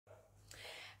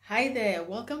Hi there,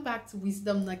 welcome back to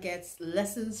Wisdom Nuggets,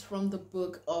 lessons from the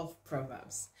book of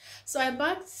Proverbs. So I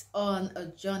embarked on a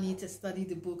journey to study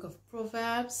the book of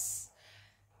Proverbs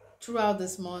throughout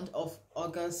this month of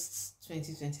August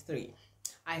 2023.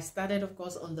 I started, of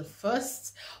course, on the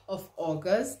 1st of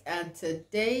August, and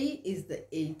today is the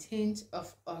 18th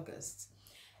of August.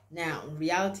 Now,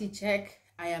 reality check,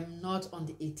 I am not on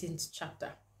the 18th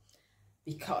chapter,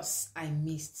 because I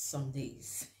missed some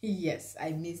days. Yes,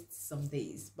 I missed some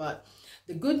days. But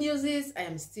the good news is I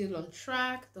am still on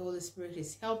track. The Holy Spirit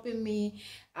is helping me.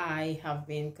 I have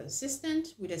been consistent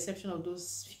with the exception of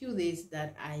those few days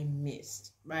that I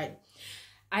missed, right?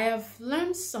 I have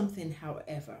learned something,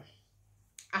 however.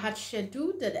 I had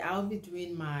scheduled that I'll be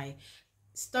doing my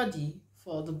study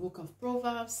for the book of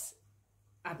Proverbs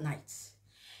at night.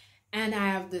 And I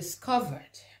have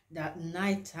discovered that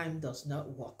nighttime does not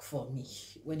work for me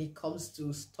when it comes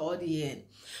to studying,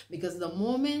 because the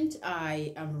moment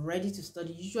I am ready to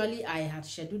study, usually I had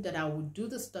scheduled that I would do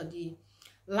the study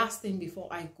last thing before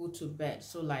I go to bed.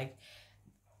 So like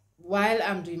while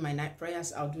I'm doing my night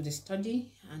prayers, I'll do the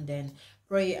study and then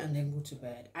pray and then go to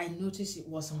bed. I noticed it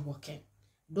wasn't working.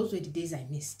 Those were the days I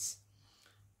missed.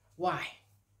 Why?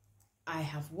 I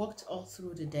have worked all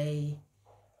through the day.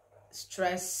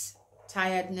 Stress,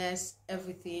 tiredness,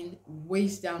 everything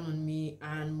weighs down on me,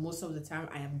 and most of the time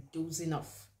I am dozing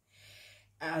off.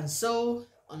 And so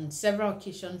on several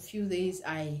occasions, few days,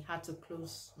 I had to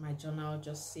close my journal,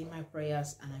 just say my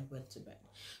prayers, and I went to bed.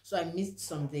 So I missed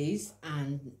some days,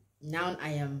 and now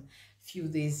I am few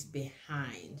days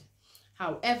behind.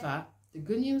 However, the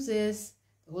good news is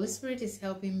the Holy Spirit is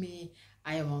helping me.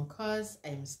 I am on course, I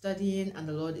am studying, and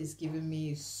the Lord is giving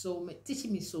me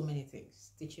teaching me so many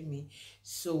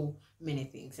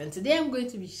things. And today I'm going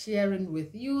to be sharing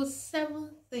with you seven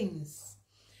things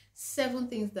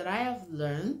that I have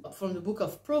learned from the book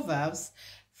of Proverbs,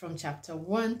 from chapter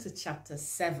 1 to chapter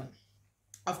 7.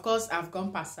 Of course, I've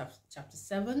gone past chapter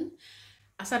 7.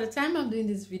 As at the time I'm doing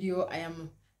this video,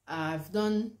 I've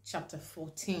done chapter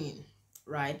 14.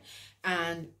 Right?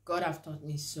 And God have taught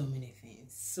me so many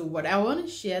things. So what I want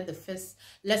to share, the first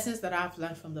lessons that I've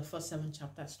learned from the first 7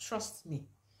 chapters, trust me,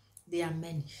 they are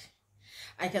many.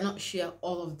 I cannot share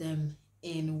all of them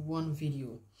in one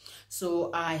video. So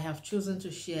I have chosen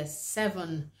to share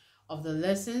 7 of the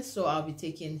lessons. So I'll be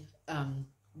taking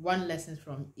one lesson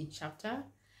from each chapter,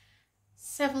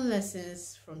 7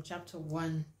 lessons from chapter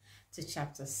 1 to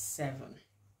chapter 7.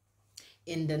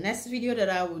 In the next video that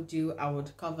I will do, I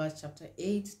would cover chapter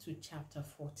 8 to chapter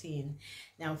 14.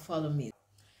 Now follow me.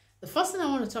 The first thing I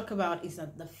want to talk about is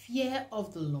that the fear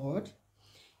of the Lord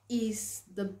is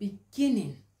the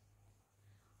beginning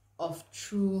of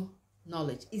true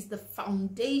knowledge, is the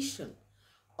foundation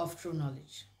of true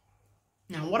knowledge.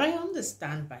 Now, what I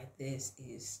understand by this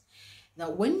is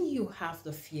that when you have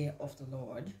the fear of the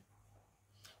Lord,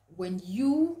 when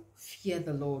you fear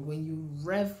the Lord, when you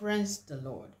reverence the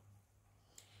Lord,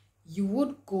 you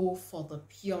would go for the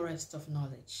purest of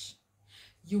knowledge.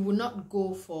 You will not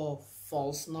go for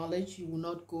false knowledge. You will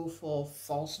not go for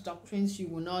false doctrines. You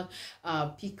will not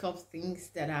pick up things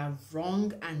that are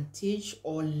wrong and teach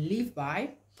or live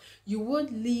by. You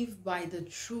would live by the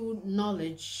true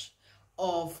knowledge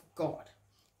of God.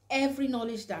 Every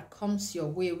knowledge that comes your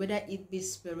way, whether it be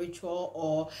spiritual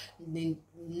or the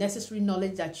necessary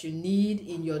knowledge that you need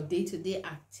in your day-to-day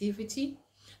activity,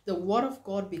 the word of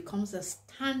God becomes a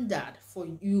standard for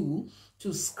you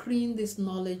to screen this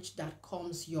knowledge that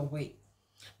comes your way.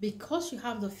 Because you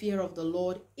have the fear of the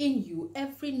Lord in you,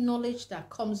 every knowledge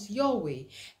that comes your way,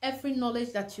 every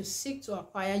knowledge that you seek to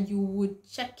acquire, you would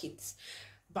check it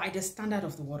by the standard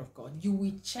of the word of God. You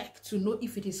will check to know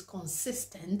if it is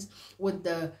consistent with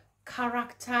the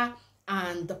character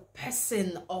and the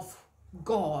person of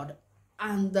God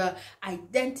and the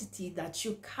identity that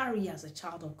you carry as a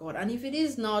child of God. And if it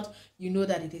is not, you know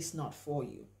that it is not for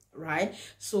you, right?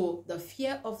 So the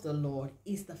fear of the Lord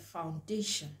is the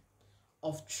foundation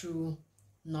of true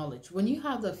knowledge. When you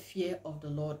have the fear of the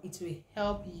Lord, it will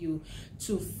help you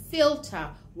to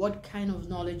filter what kind of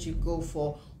knowledge you go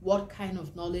for, what kind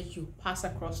of knowledge you pass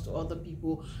across to other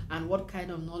people, and what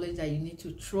kind of knowledge that you need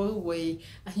to throw away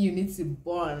and you need to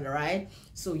burn, right?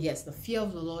 So yes, the fear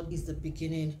of the Lord is the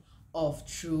beginning of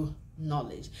true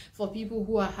knowledge. For people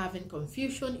who are having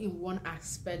confusion in one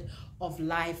aspect of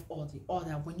life or the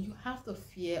other, when you have the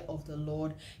fear of the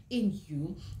Lord in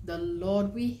you, the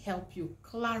Lord will help you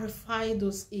clarify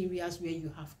those areas where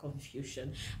you have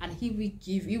confusion, and he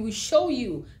will show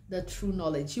you the true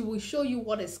knowledge. He will show you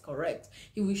what is correct.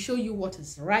 He will show you what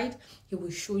is right. He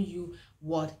will show you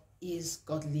what is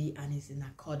godly and is in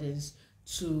accordance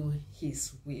to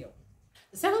his will.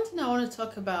 The second thing I want to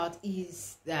talk about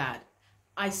is that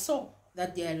I saw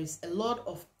that there is a lot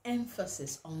of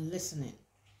emphasis on listening.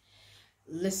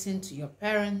 Listen to your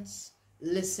parents,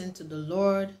 listen to the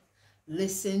Lord,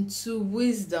 listen to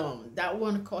wisdom. That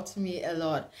one caught me a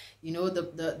lot. You know,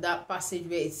 that passage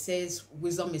where it says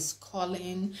wisdom is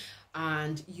calling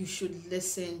and you should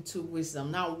listen to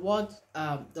wisdom. Now, what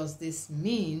does this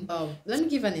mean? Let me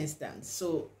give an instance.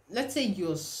 So let's say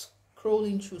you're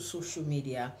scrolling through social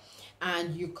media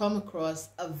and you come across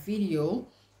a video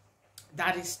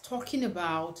that is talking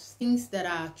about things that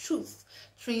are truth,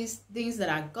 things that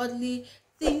are godly,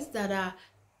 things that are,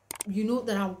 you know,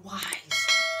 that are wise.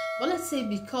 But let's say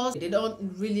because they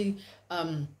don't really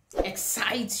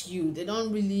excite you, they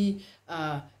don't really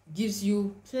gives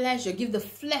you pleasure, give the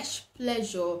flesh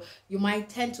pleasure, you might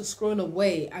tend to scroll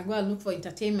away and go and look for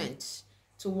entertainment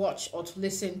to watch or to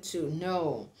listen to.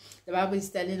 No, the Bible is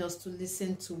telling us to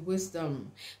listen to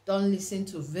wisdom. Don't listen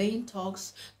to vain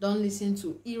talks. Don't listen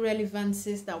to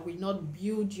irrelevancies that will not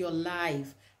build your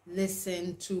life.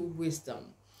 Listen to wisdom.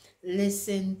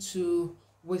 Listen to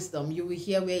wisdom. You will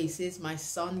hear where he says, my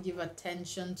son, give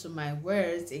attention to my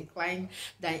words, incline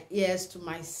thy ears to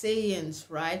my sayings,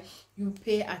 right? You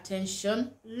pay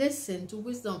attention, listen to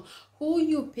wisdom. Who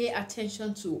you pay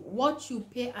attention to, what you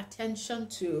pay attention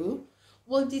to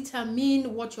will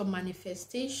determine what your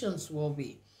manifestations will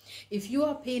be. If you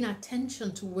are paying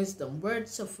attention to wisdom,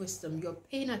 words of wisdom, you're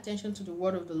paying attention to the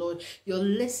word of the Lord, you're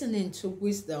listening to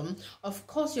wisdom, of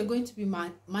course you're going to be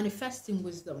manifesting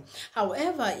wisdom.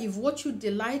 However, if what you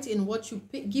delight in, what you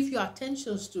give your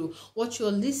attentions to, what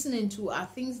you're listening to are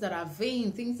things that are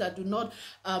vain, things that do not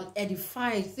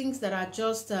edify, things that are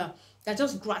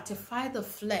just gratify the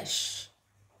flesh,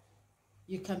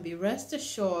 you can be rest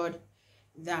assured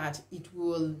that it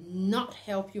will not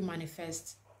help you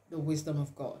manifest the wisdom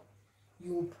of God.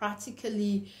 You will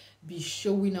practically be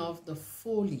showing off the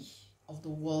folly of the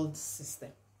world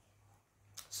system.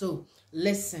 So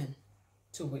listen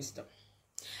to wisdom.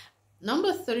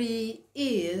 Number 3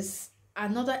 is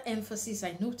another emphasis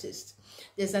I noticed.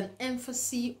 There's an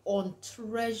emphasis on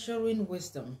treasuring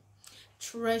wisdom.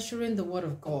 Treasuring the word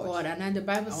of God. And then the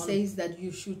Bible says that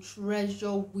you should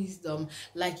treasure wisdom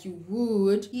like you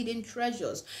would hidden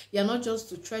treasures. You're not just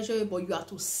to treasure it, but you are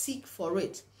to seek for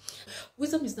it.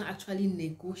 Wisdom is not actually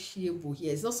negotiable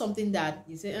here. It's not something that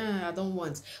you say, I don't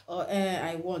want, or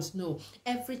I want. No,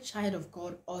 every child of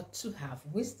God ought to have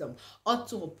wisdom, ought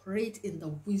to operate in the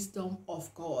wisdom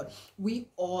of God. We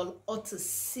all ought to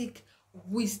seek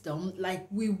wisdom like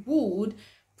we would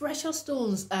precious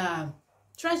stones,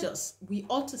 treasures. We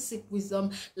ought to seek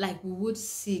wisdom like we would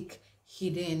seek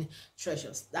hidden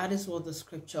treasures. That is what the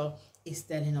scripture is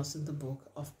telling us in the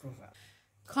book of Proverbs.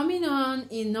 Coming on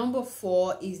in number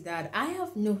 4 is that I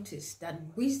have noticed that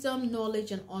wisdom,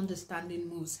 knowledge, and understanding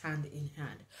moves hand in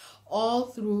hand. All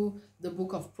through the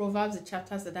book of Proverbs, the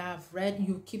chapters that I have read,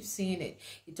 you keep seeing it.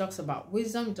 It talks about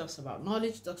wisdom, it talks about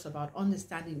knowledge, it talks about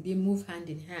understanding. They move hand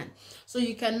in hand. So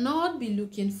you cannot be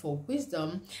looking for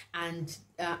wisdom and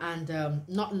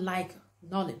not like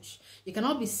knowledge. You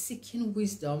cannot be seeking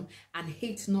wisdom and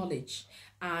hate knowledge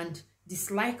and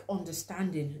dislike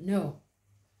understanding. No.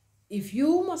 If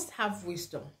you must have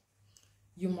wisdom,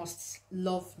 you must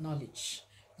love knowledge.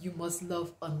 You must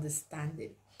love understanding.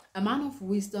 A man of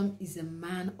wisdom is a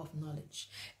man of knowledge.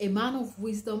 A man of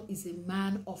wisdom is a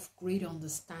man of great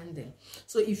understanding.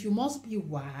 So if you must be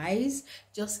wise,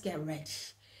 just get ready.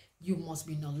 You must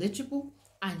be knowledgeable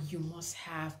and you must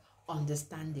have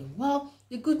understanding. Well,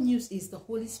 the good news is the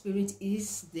Holy Spirit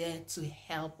is there to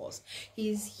help us.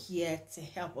 He's here to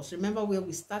help us. Remember where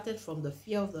we started from. The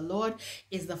fear of the Lord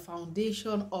is the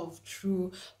foundation of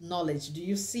true knowledge. Do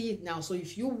you see it now? So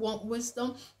if you want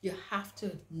wisdom, you have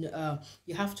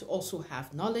to also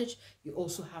have knowledge. You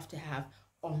also have to have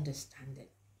understanding.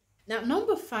 Now,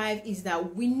 number 5 is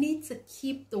that we need to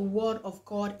keep the word of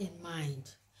God in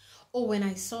mind. Oh, when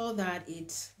I saw that,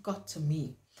 it got to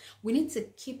me. We need to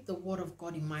keep the word of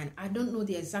God in mind. I don't know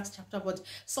the exact chapter, but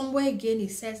somewhere again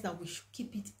it says that we should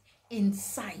keep it in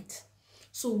sight.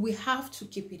 So we have to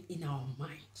keep it in our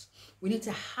mind. We need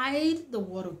to hide the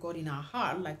word of God in our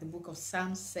heart, like the book of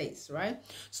Psalms says, right?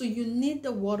 So you need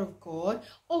the word of God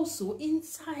also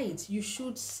inside. You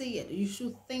should see it. You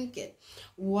should think it.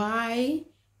 Why?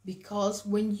 Because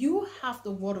when you have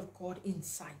the word of God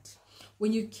inside,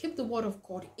 when you keep the word of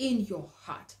God in your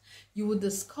heart, you will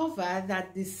discover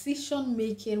that decision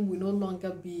making will no longer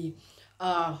be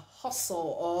a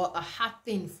hustle or a hard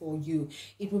thing for you.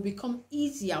 It will become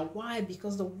easier. Why?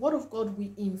 Because the word of God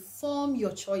will inform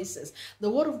your choices. The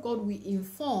word of God will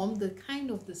inform the kind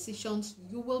of decisions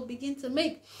you will begin to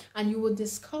make, and you will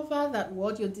discover that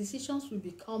what your decisions will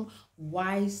become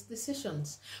wise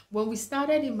decisions. When we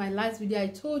started in my last video, I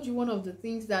told you one of the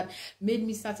things that made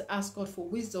me start to ask God for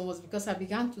wisdom was because I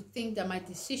began to think that my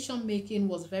decision making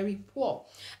was very poor,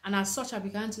 and as such I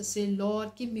began to say,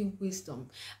 Lord, give me wisdom.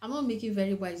 I'm not making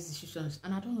very wise decisions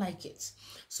and I don't like it.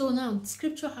 So now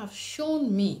scripture have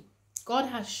shown me, God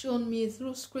has shown me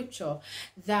through scripture,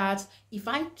 that if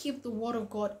I keep the word of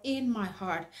God in my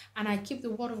heart and I keep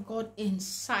the word of God in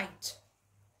sight,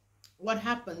 what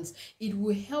happens? It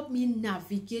will help me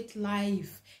navigate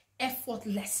life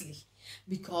effortlessly,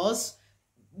 because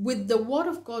with the word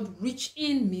of God rich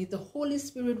in me, the Holy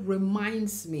Spirit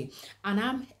reminds me, and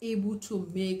I'm able to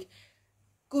make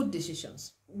good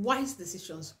decisions, wise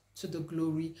decisions to the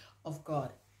glory of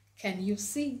God. Can you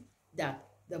see that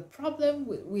the problem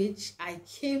with which I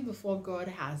came before God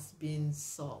has been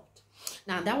solved?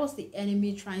 Now, that was the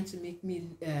enemy trying to make me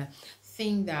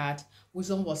think that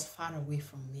wisdom was far away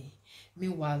from me.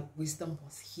 Meanwhile, wisdom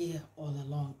was here all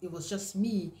along. It was just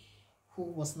me who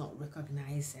was not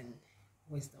recognizing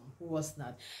wisdom, who was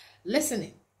not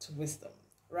listening to wisdom,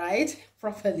 right,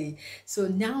 properly. So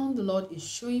now the Lord is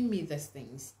showing me these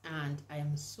things, and I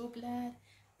am so glad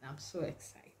and I'm so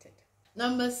excited.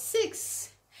 Number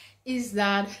 6 is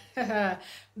that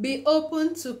be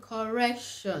open to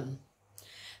correction.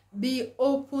 Be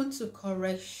open to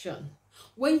correction.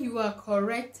 When you are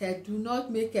corrected, do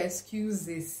not make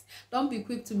excuses. Don't be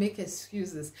quick to make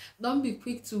excuses. Don't be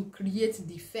quick to create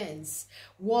defense,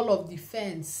 wall of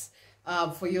defense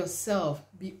for yourself.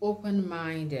 Be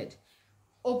open-minded.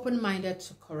 Open-minded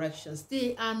to corrections.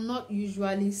 They are not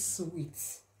usually sweet,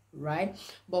 right?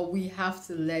 But we have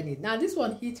to learn it. Now, this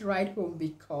one hit right home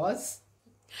because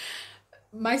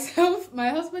my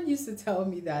husband used to tell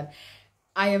me that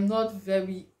I am not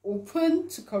very open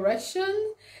to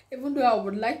correction, even though I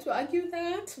would like to argue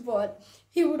that, but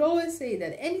he would always say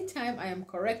that anytime I am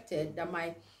corrected, that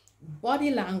my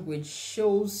body language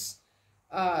shows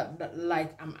that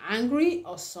like I'm angry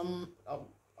or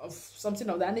of something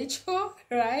of that nature,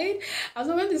 right? And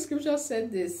so when the scripture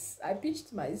said this, I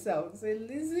pitched myself, saying,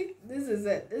 Lizzie, this is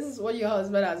it. This is what your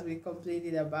husband has been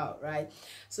complaining about, right?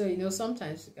 So, you know,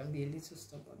 sometimes you can be a little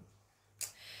stubborn.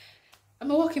 I'm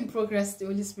a work in progress. The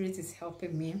Holy Spirit is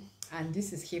helping me, and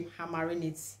this is him hammering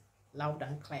it loud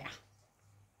and clear.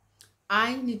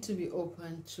 I need to be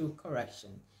open to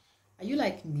correction. Are you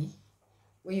like me?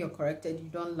 When you're corrected, you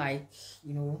don't like,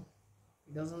 you know,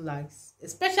 it doesn't like,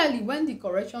 especially when the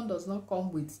correction does not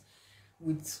come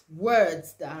with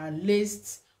words that are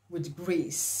laced with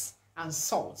grace and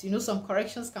salt. You know, some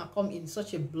corrections can come in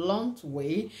such a blunt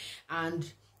way,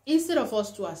 and instead of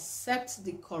us to accept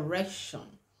the correction,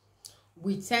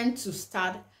 we tend to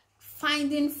start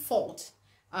finding fault.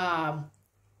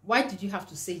 Why did you have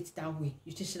to say it that way?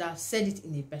 You should have said it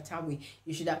in a better way.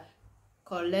 You should have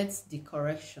collect the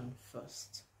correction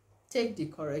first. Take the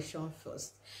correction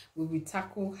first. We will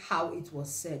tackle how it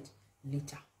was said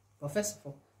later. But first of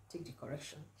all, take the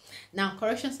correction. Now,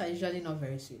 corrections are usually not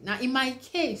very sweet. Now, in my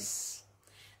case,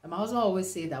 my husband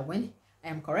always say that when I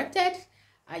am corrected,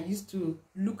 I used to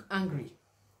look angry.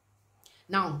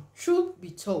 Now, truth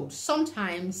be told,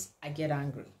 sometimes I get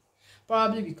angry,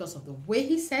 probably because of the way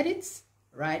he said it,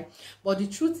 right? But the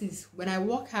truth is, when I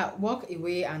walk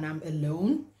away and I'm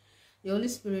alone, the Holy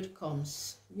Spirit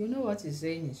comes. You know what he's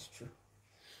saying is true.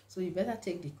 So you better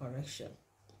take the correction,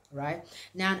 right?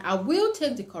 Now, I will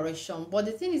take the correction, but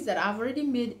the thing is that I've already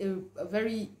made a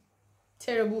very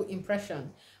terrible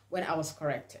impression when I was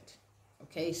corrected.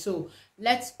 Okay, so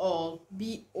let's all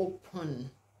be open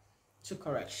to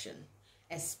correction,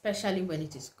 especially when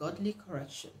it is godly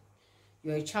correction.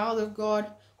 You're a child of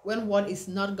God. When what is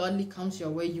not godly comes your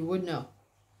way, you would know.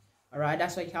 All right,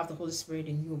 that's why you have the Holy Spirit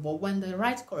in you. But when the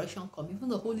right correction comes, even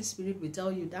the Holy Spirit will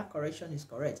tell you that correction is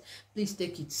correct. Please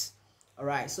take it. All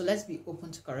right, so let's be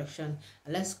open to correction,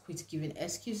 and let's quit giving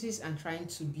excuses and trying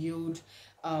to build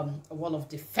a wall of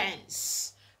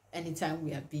defense anytime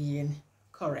we are being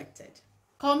corrected.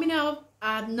 Coming up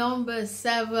at number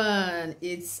 7,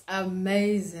 it's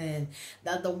amazing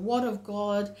that the word of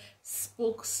God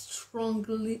spoke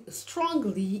strongly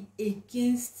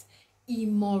against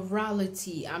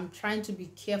immorality. I'm trying to be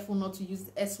careful not to use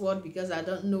the S word because I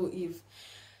don't know if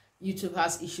YouTube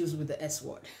has issues with the S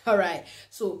word. All right,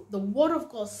 so the word of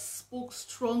God spoke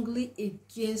strongly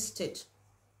against it.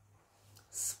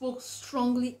 Spoke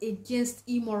strongly against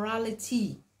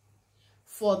immorality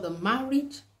for the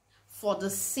married, for the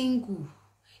single.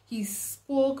 He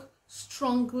spoke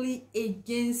strongly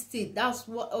against it. That's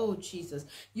what, oh Jesus,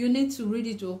 you need to read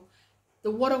it. Oh, the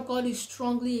word of God is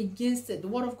strongly against it. The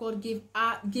word of God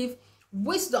gave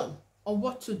wisdom on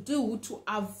what to do to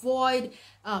avoid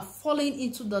falling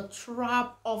into the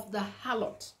trap of the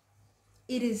harlot.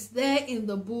 It is there in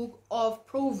the book of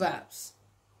Proverbs.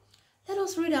 Let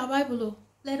us read our Bible. Oh.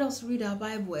 Let us read our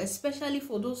Bible, especially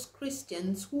for those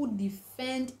Christians who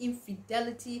defend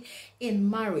infidelity in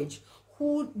marriage,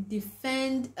 who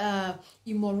defend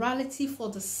immorality for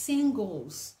the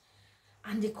singles,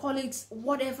 and they call it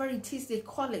whatever it is they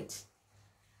call it.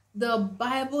 The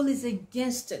Bible is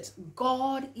against it.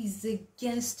 God is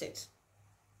against it.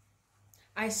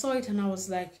 I saw it and I was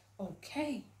like,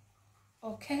 okay.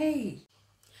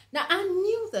 Now, I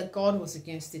knew that God was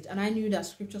against it, and I knew that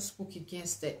scripture spoke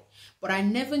against it, but I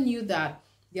never knew that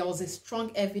there was a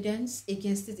strong evidence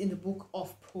against it in the book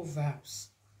of Proverbs.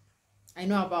 I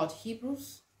know about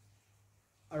Hebrews,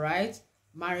 all right?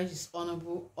 Marriage is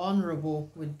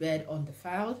honorable with bed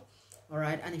undefiled, all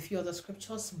right? And a few other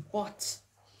scriptures, but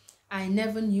I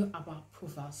never knew about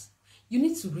Proverbs. You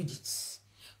need to read it.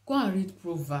 Go and read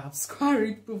Proverbs. Go and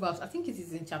read Proverbs. I think it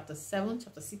is in chapter 7,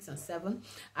 chapter 6 and 7.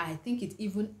 I think it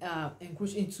even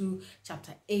encroaches into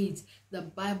chapter 8. The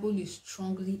Bible is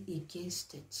strongly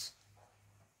against it.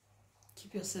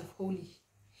 Keep yourself holy.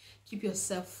 Keep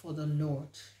yourself for the Lord.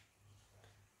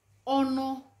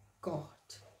 Honor God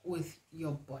with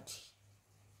your body.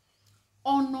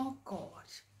 Honor God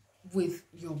with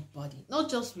your body. Not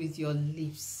just with your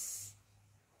lips.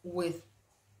 With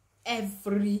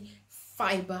every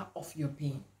fiber of your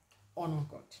being. Honor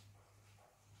God.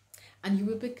 And you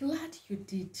will be glad you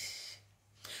did.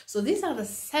 So these are the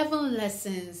 7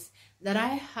 lessons that I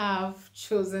have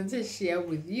chosen to share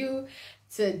with you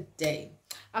today.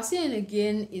 I'll see you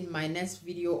again in my next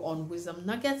video on wisdom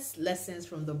nuggets, lessons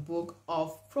from the book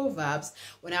of Proverbs,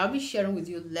 when I'll be sharing with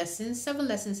you lessons, 7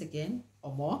 lessons again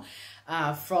or more,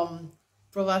 from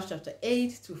Proverbs chapter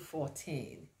 8 to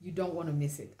 14. You don't want to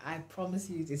miss it. I promise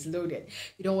you, it is loaded.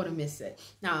 You don't want to miss it.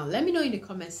 Now, let me know in the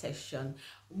comment section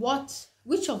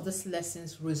which of these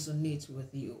lessons resonate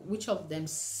with you, which of them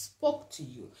spoke to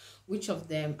you, which of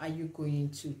them are you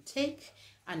going to take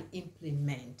and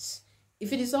implement.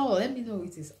 If it is all, let me know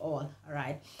it is all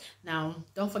right. Now,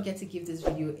 don't forget to give this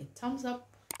video a thumbs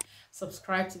up,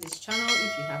 subscribe to this channel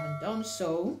if you haven't done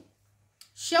so,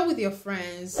 share with your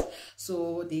friends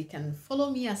so they can follow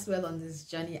me as well on this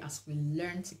journey as we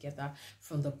learn together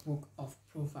from the book of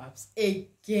Proverbs.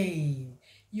 Again,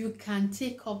 you can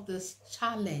take up this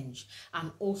challenge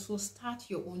and also start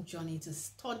your own journey to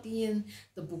studying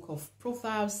the book of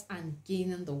Proverbs and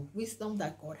gaining the wisdom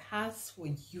that God has for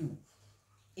you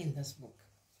in this book.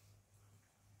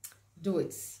 Do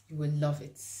it. You will love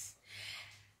it.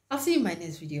 I'll see you in my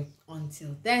next video.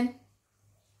 Until then,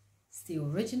 stay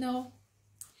original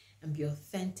and be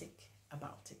authentic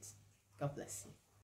about it. God bless you.